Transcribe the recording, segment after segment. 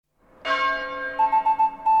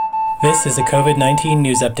This is a COVID-19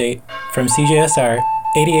 news update from CJSR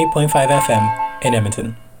 88.5 FM in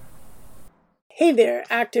Edmonton. Hey there,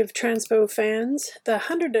 active Transpo fans. The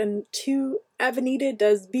 102 Avenida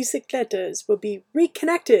das Bicicletas will be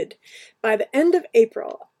reconnected by the end of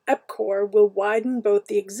April. EPCOR will widen both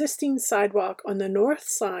the existing sidewalk on the north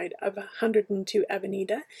side of 102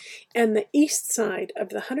 Avenida and the east side of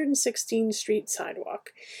the 116th Street sidewalk.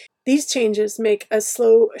 These changes make a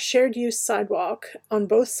slow shared-use sidewalk on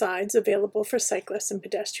both sides available for cyclists and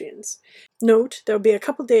pedestrians. Note, there will be a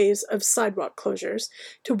couple days of sidewalk closures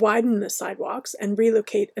to widen the sidewalks and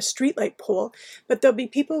relocate a streetlight pole, but there'll be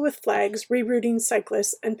people with flags rerouting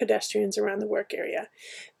cyclists and pedestrians around the work area.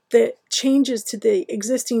 The changes to the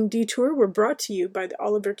existing detour were brought to you by the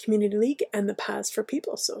Oliver Community League and the Paths for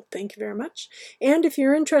People, so thank you very much. And if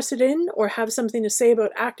you're interested in or have something to say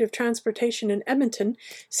about active transportation in Edmonton,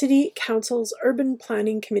 City Council's Urban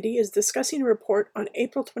Planning Committee is discussing a report on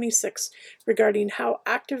April 26 regarding how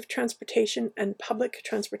active transportation and public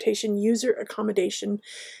transportation user accommodation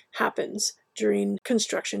happens during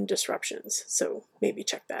construction disruptions. So maybe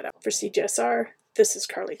check that out. For CJSR, this is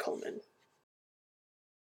Carly Coleman.